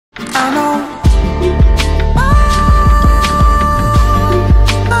Boys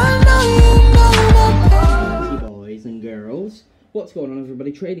and girls, what's going on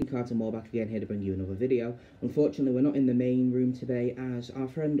everybody? Trading Cards and more back again here to bring you another video. Unfortunately we're not in the main room today as our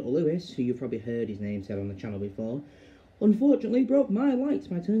friend Lewis, who you've probably heard his name said on the channel before, unfortunately broke my lights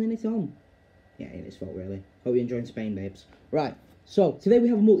by turning it on. Yeah, it ain't his fault really. Hope you're enjoying Spain, babes. Right, so today we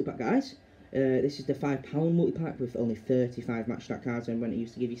have a multi-pack, guys. This is the £5 multi-pack with only 35 match stack cards, and when it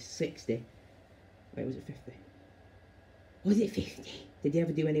used to give you 60. Wait, was it 50? Was it 50? Did you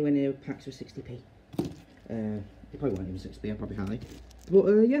ever do anywhere near packs with 60p? They probably weren't even 60p, I'm probably high. But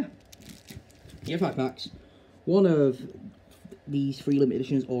yeah. Yeah, 5 packs. One of these 3 limited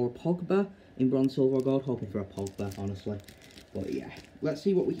editions or a Pogba in bronze, silver or gold. Hoping for a Pogba, honestly. But yeah, let's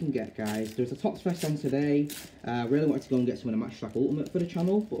see what we can get, guys. There's a Topps Fest on today. Really wanted to go and get some of the Match Stack Ultimate for the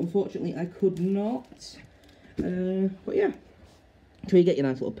channel, but unfortunately I could not. But yeah. Try to get your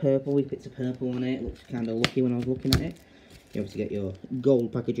nice little purple. We picked a purple on it. It looks kind of lucky when I was looking at it. You obviously get your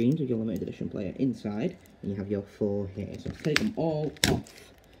gold pack of dreams with your limited edition player inside, and you have your 4 here. So let's take them all off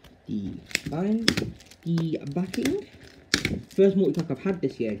the backing. First multi-pack I've had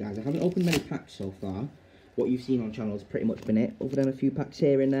this year, guys. I haven't opened many packs so far. What you've seen on channel has pretty much been it, other than a few packs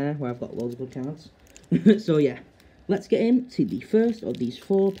here and there where I've got loads of good cards. So yeah, let's get into the first of these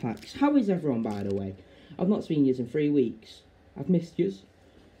 4 packs. How is everyone, by the way? I've not seen you in 3 weeks. I've missed you.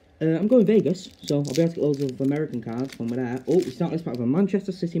 I'm going Vegas, so I'll be able to get loads of American cards when we're there. Oh, we start this pack with a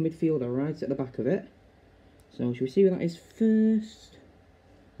Manchester City midfielder right at the back of it. So, should we see what that is first?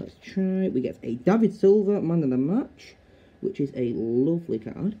 Let's try. We get a David Silva man of the match, which is a lovely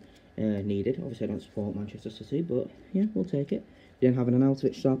card. Needed. Obviously, I don't support Manchester City, but yeah, we'll take it. We then have an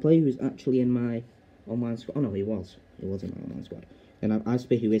Arnautovic star player who's actually in my online squad. Oh no, he was. He was in my online squad. Then I have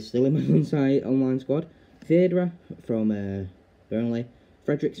Aspi, who is still in my online squad. Vieira from Burnley.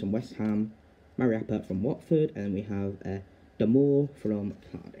 Fredericks from West Ham, Mariappa from Watford, and then we have Damore from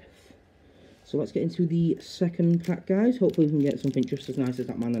Cardiff. So let's get into the second pack, guys. Hopefully we can get something just as nice as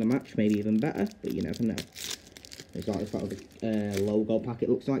that man of the match, maybe even better, but you never know. It's like the logo pack, it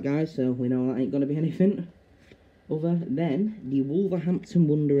looks like, guys, so we know that ain't going to be anything other than the Wolverhampton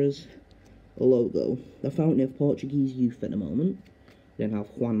Wanderers logo. The fountain of Portuguese youth at the moment. Then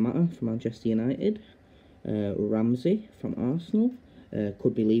have Juan Mata from Manchester United, Ramsey from Arsenal.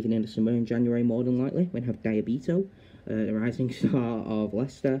 Could be leaving in the summer in January, more than likely. We have Diabito, the rising star of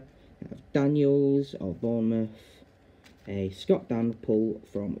Leicester. We have Daniels of Bournemouth. A Scott Danpull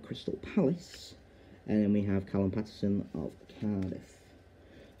from Crystal Palace. And then we have Callum Patterson of Cardiff.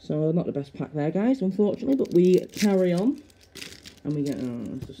 So, not the best pack there, guys, unfortunately. But we carry on. And we get...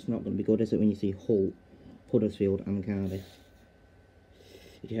 it's just not going to be good, is it, when you see Hull, Huddersfield and Cardiff.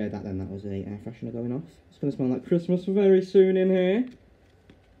 If you heard that then, that was a air freshener going off. It's going to smell like Christmas very soon in here.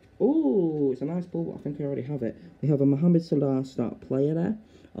 Oh, it's a nice ball, but I think I already have it. We have a Mohamed Salah start player there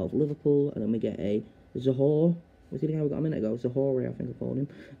of Liverpool, and then we get a Zahor. Was he the guy we got a minute ago? Zahore, I think I called him.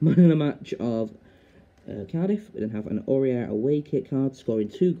 Man in the match of Cardiff. We then have an Aurier away kit card, scoring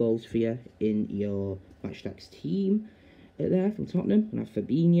 2 goals for you in your Matchstacks team. There from Tottenham. We have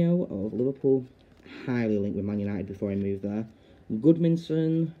Fabinho of Liverpool, highly linked with Man United before he moved there.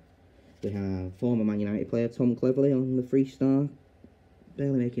 Goodmanson. We have former Man United player Tom Cleverley on the 3-star.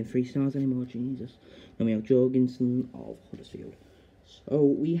 Barely making 3 stars anymore, Jesus. Then we have Jorgensen of Huddersfield. So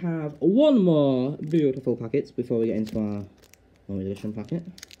we have 1 more beautiful packets before we get into our limited edition packet.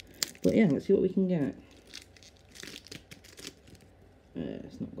 But yeah, let's see what we can get.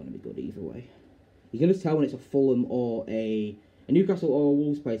 It's not going to be good either way. You can just tell when it's a Fulham or a Newcastle or a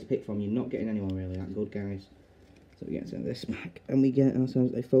Wolves player to pick from. You're not getting anyone really that good, guys. So we get into this pack, and we get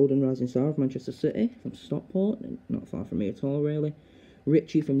ourselves a Foden rising star of Manchester City from Stockport, not far from me at all, really.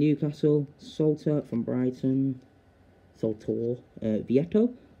 Richie from Newcastle, Salter from Brighton,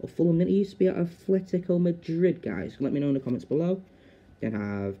 Vieto of Fulham. It used to be at Atletico Madrid, guys. Let me know in the comments below. Then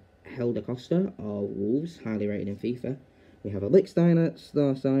have Helder Costa of Wolves, highly rated in FIFA. We have a Lichtsteiner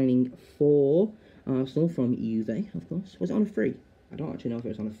star signing for Arsenal from Juve, of course. Was it on a free? I don't actually know if it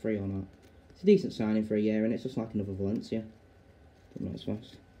was on a free or not. It's a decent signing for a year, and it's just like another Valencia. But not as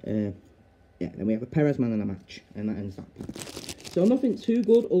fast. Yeah, then we have a Perez man in the match, and that ends that pack. So nothing too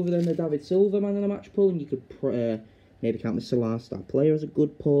good other than the David Silva man in the match pull, and you could maybe count the Salah star player as a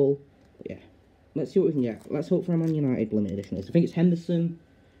good pull. But yeah, let's see what we can get. Let's hope for a Man United limited edition. I think it's Henderson,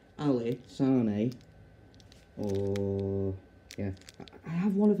 Ali, Sane, or... yeah. I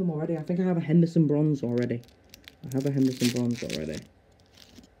have one of them already. I think I have a Henderson bronze already. Oh,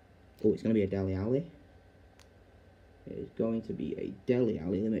 it's going to be a Dele Alli. It is going to be a Dele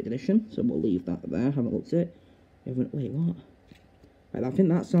Alli limited edition, so we'll leave that there. Haven't looked at it. Wait, what? Right, I think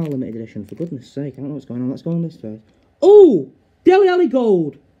that's our limited edition, for goodness sake. I don't know what's going on. Let's go on this first. Oh! Dele Alli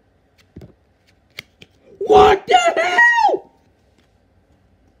Gold! What the hell?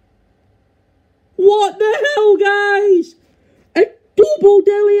 What the hell, guys? A double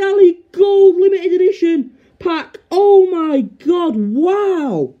Dele Alli Gold limited edition pack. Oh my god,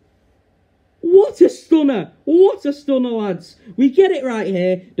 wow. What a stunner. What a stunner, lads. We get it right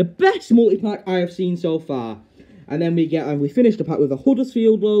here. The best multi-pack I have seen so far. And then we finish the pack with a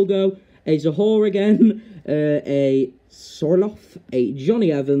Huddersfield logo, a Zohore again, a Sorloth, a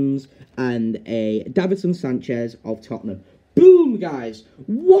Johnny Evans, and a Davinson Sanchez of Tottenham. Boom, guys.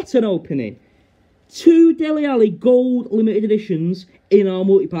 What an opening. 2 Dele Alli Gold limited editions in our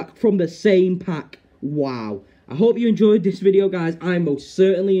multi-pack from the same pack. Wow. I hope you enjoyed this video, guys. I most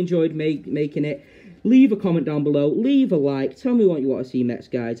certainly enjoyed making it. Leave a comment down below. Leave a like. Tell me what you want to see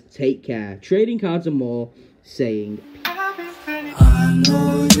next, guys. Take care. Trading cards and more, saying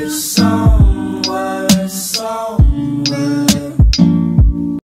peace.